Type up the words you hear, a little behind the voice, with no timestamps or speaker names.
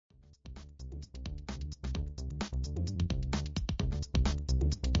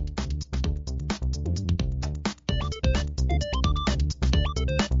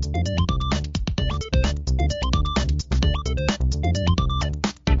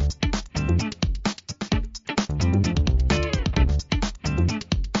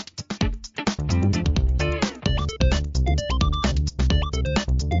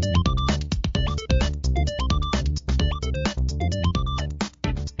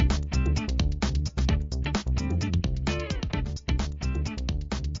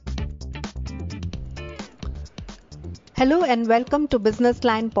Hello and welcome to Business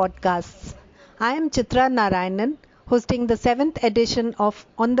Line Podcasts. I am Chitra Narayanan, hosting the 7th edition of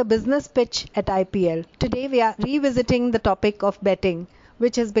On the Business Pitch at IPL. Today we are revisiting the topic of betting,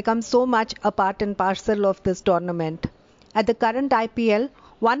 which has become so much a part and parcel of this tournament. At the current IPL,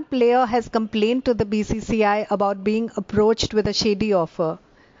 one player has complained to the BCCI about being approached with a shady offer.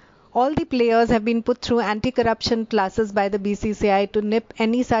 All the players have been put through anti-corruption classes by the BCCI to nip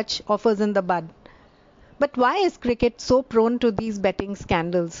any such offers in the bud. But why is cricket so prone to these betting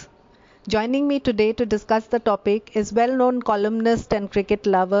scandals? Joining me today to discuss the topic is well-known columnist and cricket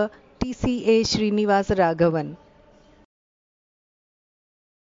lover TCA Srinivasa Raghavan.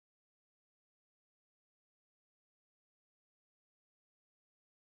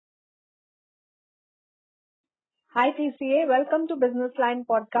 Hi TCA, welcome to Business Line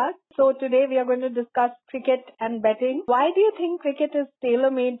Podcast. So today we are going to discuss cricket and betting. Why do you think cricket is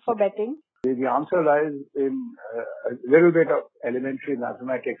tailor-made for betting? The answer lies in a little bit of elementary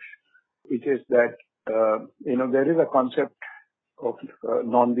mathematics, which is that, there is a concept of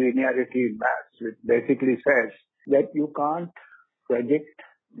non-linearity in maths, which basically says that you can't predict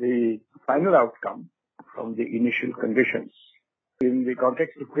the final outcome from the initial conditions. In the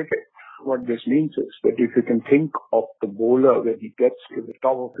context of cricket, what this means is that if you can think of the bowler when he gets to the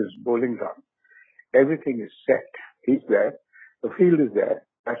top of his bowling run, everything is set. He's there, the field is there,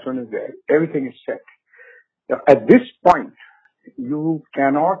 batsman is there, everything is set. Now, at this point, you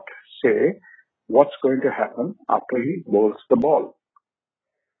cannot say what's going to happen after he bowls the ball.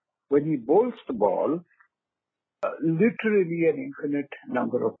 When he bowls the ball, literally an infinite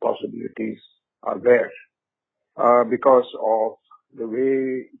number of possibilities are there because of the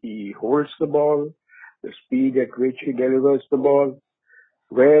way he holds the ball, the speed at which he delivers the ball,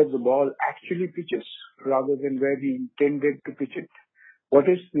 where the ball actually pitches rather than where he intended to pitch it. What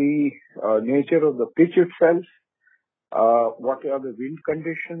is the nature of the pitch itself? What are the wind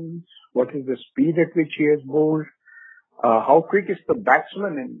conditions? What is the speed at which he has bowled? How quick is the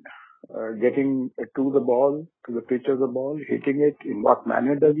batsman in getting to the ball, to the pitch of the ball, hitting it? In what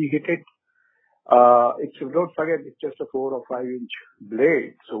manner does he hit it? Don't forget, it's just a 4 or 5 inch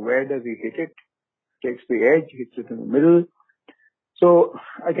blade. So where does he hit it? Takes the edge, hits it in the middle. So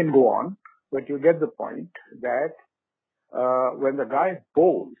I can go on, but you get the point that when the guy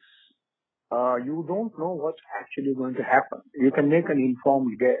bowls, you don't know what's actually going to happen. You can make an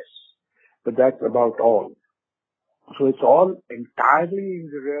informed guess, but that's about all. So it's all entirely in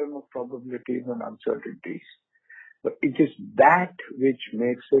the realm of probabilities and uncertainties. But it is that which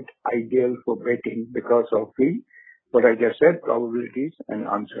makes it ideal for betting because of what I just said, probabilities and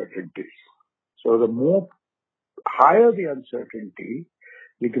uncertainties. So the more higher the uncertainty,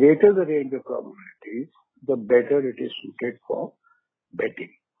 the greater the range of probabilities, the better it is suited for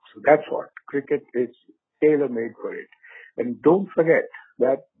betting. So that's what cricket is tailor-made for it. And don't forget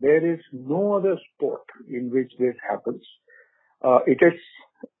that there is no other sport in which this happens. It is,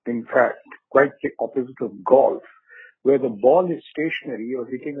 in fact, quite the opposite of golf, where the ball is stationary, you're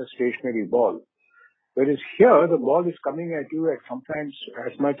hitting a stationary ball. Whereas here, the ball is coming at you at sometimes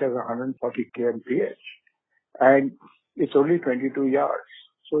as much as 140 kmph. And it's only 22 yards.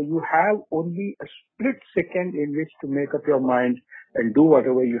 So you have only a split second in which to make up your mind and do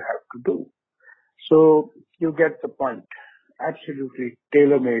whatever you have to do. So you get the point. Absolutely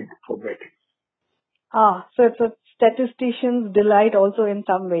tailor-made for betting. So it's a statistician's delight also in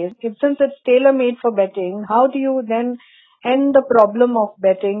some ways. Since it's tailor-made for betting, how do you then end the problem of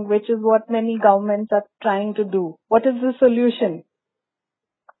betting, which is what many governments are trying to do? What is the solution?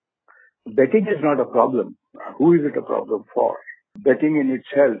 Betting is not a problem. Who is it a problem for? Betting in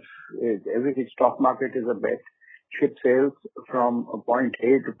itself is everything. Stock market is a bet. Ship sails from point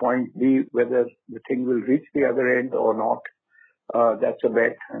A to point B, whether the thing will reach the other end or not. That's a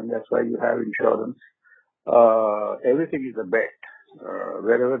bet, and that's why you have insurance. Everything is a bet.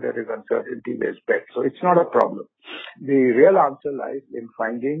 Wherever there is uncertainty, there's bet. So it's not a problem. The real answer lies in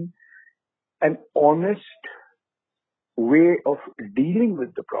finding an honest way of dealing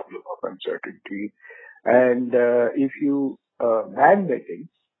with the problem of uncertainty. And if you ban betting,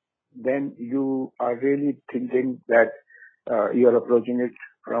 then you are really thinking that you are approaching it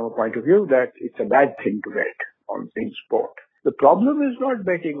from a point of view that it's a bad thing to bet in sport. The problem is not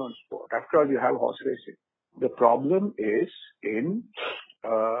betting on sport. After all, you have horse racing. The problem is in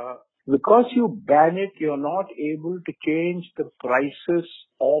because you ban it, you're not able to change the prices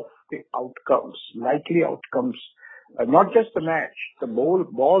of the outcomes, likely outcomes. Not just the match, the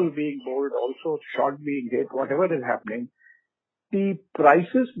ball being bowled, also shot being hit, whatever is happening, the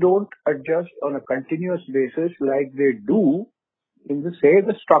prices don't adjust on a continuous basis like they do in the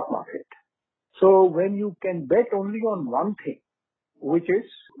stock market. So when you can bet only on one thing, which is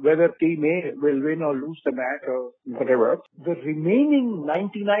whether team A will win or lose the match or whatever, the remaining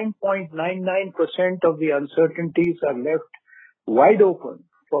 99.99% of the uncertainties are left wide open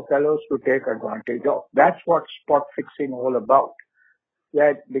for fellows to take advantage of. That's what spot fixing all about.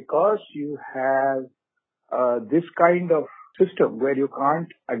 That because you have this kind of system where you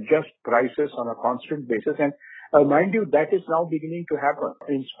can't adjust prices on a constant basis. And mind you, that is now beginning to happen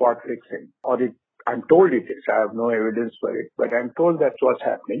in spot fixing. I'm told it is. I have no evidence for it, but I'm told that's what's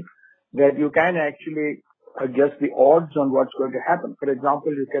happening. That you can actually adjust the odds on what's going to happen. For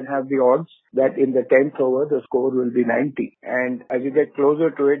example, you can have the odds that in the 10th over, the score will be 90. And as you get closer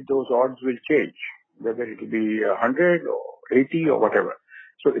to it, those odds will change, whether it will be 100 or 80 or whatever.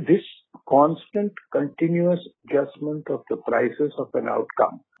 So this constant continuous adjustment of the prices of an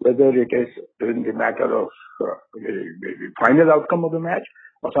outcome, whether it is in the matter of the final outcome of the match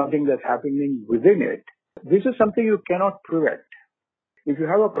or something that's happening within it, this is something you cannot prevent. If you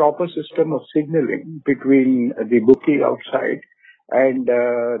have a proper system of signaling between the bookie outside and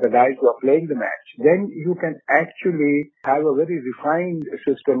the guys who are playing the match, then you can actually have a very refined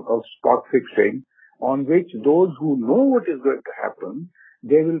system of spot fixing on which those who know what is going to happen,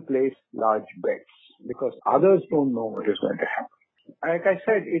 they will place large bets because others don't know what is going to happen. Like I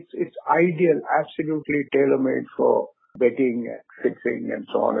said, it's ideal, absolutely tailor-made for betting and fixing and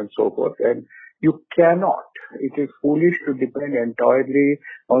so on and so forth. And you cannot, it is foolish to depend entirely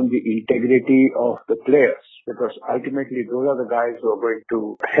on the integrity of the players because ultimately those are the guys who are going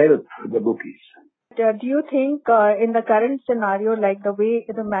to help the bookies. Do you think in the current scenario, like the way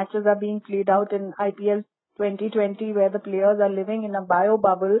the matches are being played out in IPL 2020, where the players are living in a bio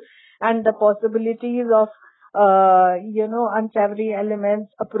bubble and the possibilities of unsavory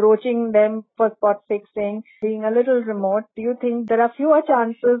elements approaching them for spot fixing being a little remote, do you think there are fewer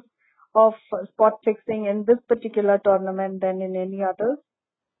chances of spot fixing in this particular tournament than in any others?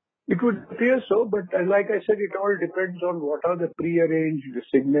 It would appear so, but like I said, it all depends on what are the prearranged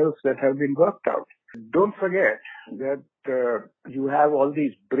signals that have been worked out. Don't forget that you have all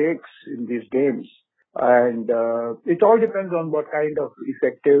these breaks in these games, and it all depends on what kind of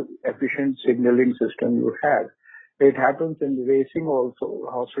effective, efficient signaling system you have. It happens in racing also,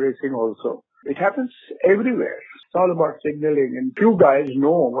 horse racing also. It happens everywhere. It's all about signaling, and few guys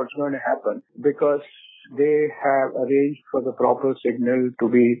know what's going to happen because they have arranged for the proper signal to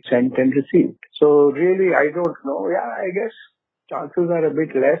be sent and received. So really, I don't know. Yeah, I guess chances are a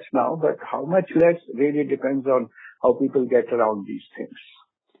bit less now, but how much less really depends on how people get around these things.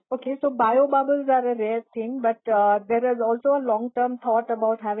 Okay, so bio bubbles are a rare thing, but there is also a long-term thought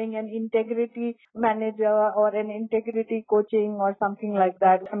about having an integrity manager or an integrity coaching or something like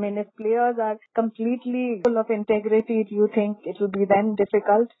that. I mean, if players are completely full of integrity, do you think it will be then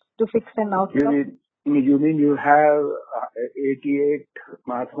difficult to fix an outcome? You mean you have 88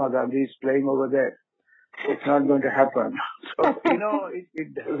 Mahatma Gandhis playing over there? It's not going to happen. So,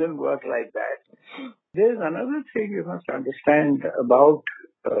 it doesn't work like that. There's another thing you must understand about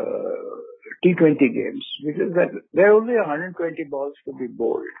T20 games, which is that there are only 120 balls to be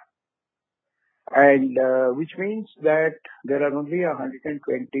bowled. And which means that there are only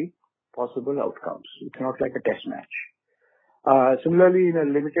 120 possible outcomes. It's not like a test match. Similarly, in a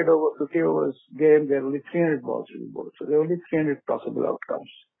limited over 50 overs game, there are only 300 balls to be bowled. So there are only 300 possible outcomes.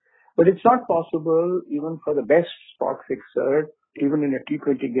 But it's not possible even for the best spot fixer, even in a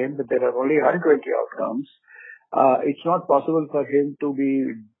T20 game, that there are only 120 outcomes. It's not possible for him to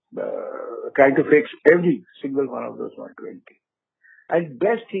be trying to fix every single one of those 120. At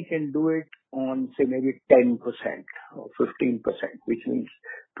best, he can do it on, say, maybe 10% or 15%, which means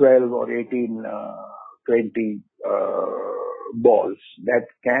 12 or 18, 20 balls that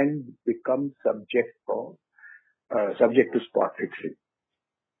can become subject to spot fixing.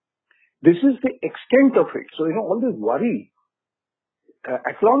 This is the extent of it. So, all this worry,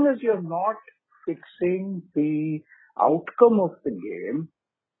 as long as you're not fixing the outcome of the game,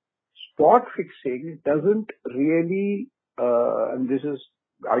 spot fixing doesn't really, and this is,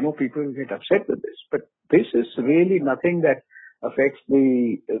 I know people get upset with this, but this is really nothing that affects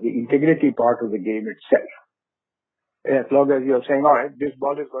the integrity part of the game itself. As long as you're saying, all right, this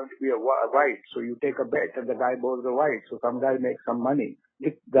ball is going to be a wide, so you take a bet and the guy bowls a wide, so some guy makes some money.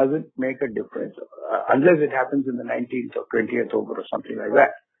 It doesn't make a difference unless it happens in the 19th or 20th over or something like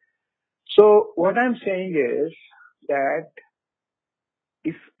that. So what I'm saying is that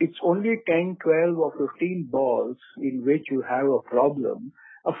if it's only 10, 12 or 15 balls in which you have a problem,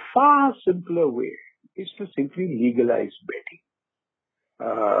 a far simpler way is to simply legalize betting.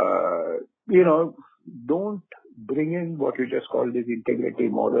 Don't bring in what you just called this integrity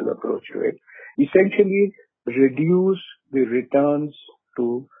model approach to it, essentially reduce the returns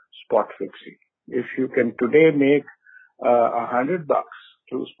to spot fixing. If you can today make $100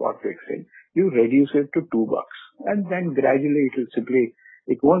 through spot fixing, you reduce it to $2, and then gradually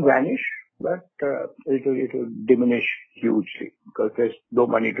it won't vanish, but it'll diminish hugely because there's no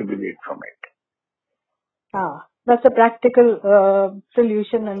money to be made from it. That's a practical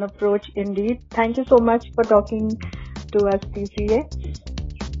solution and approach indeed. Thank you so much for talking to us, TCA.